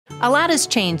A lot has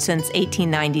changed since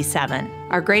 1897.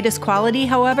 Our greatest quality,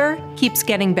 however, keeps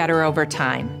getting better over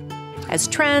time. As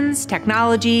trends,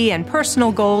 technology, and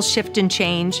personal goals shift and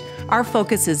change, our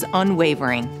focus is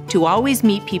unwavering to always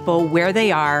meet people where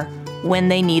they are when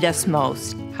they need us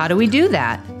most. How do we do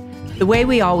that? The way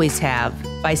we always have,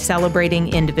 by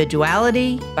celebrating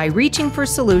individuality, by reaching for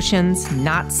solutions,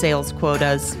 not sales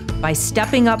quotas, by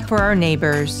stepping up for our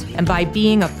neighbors, and by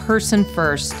being a person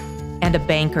first and a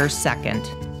banker second.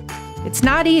 It's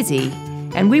not easy,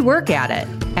 and we work at it,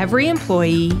 every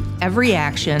employee, every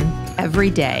action, every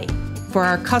day, for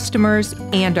our customers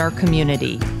and our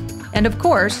community. And of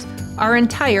course, our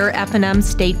entire F&M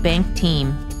State Bank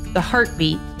team, the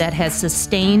heartbeat that has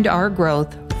sustained our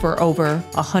growth for over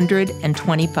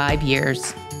 125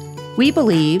 years. We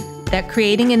believe that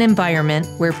creating an environment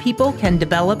where people can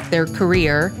develop their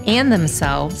career and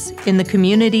themselves in the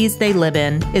communities they live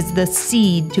in is the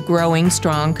seed to growing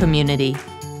strong community.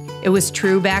 It was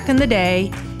true back in the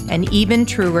day, and even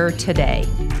truer today.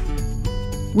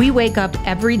 We wake up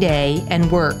every day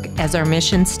and work, as our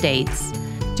mission states,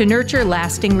 to nurture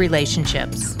lasting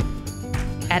relationships.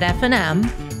 At F&M,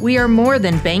 we are more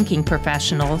than banking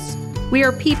professionals. We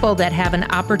are people that have an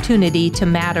opportunity to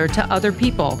matter to other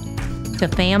people, to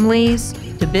families,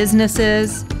 to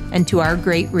businesses, and to our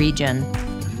great region.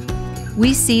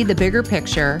 We see the bigger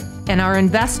picture and are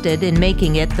invested in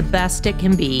making it the best it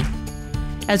can be.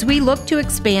 As we look to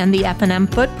expand the F&M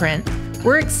footprint,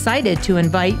 we're excited to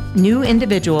invite new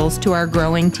individuals to our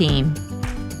growing team.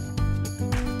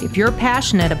 If you're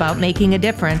passionate about making a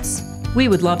difference, we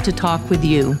would love to talk with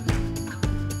you.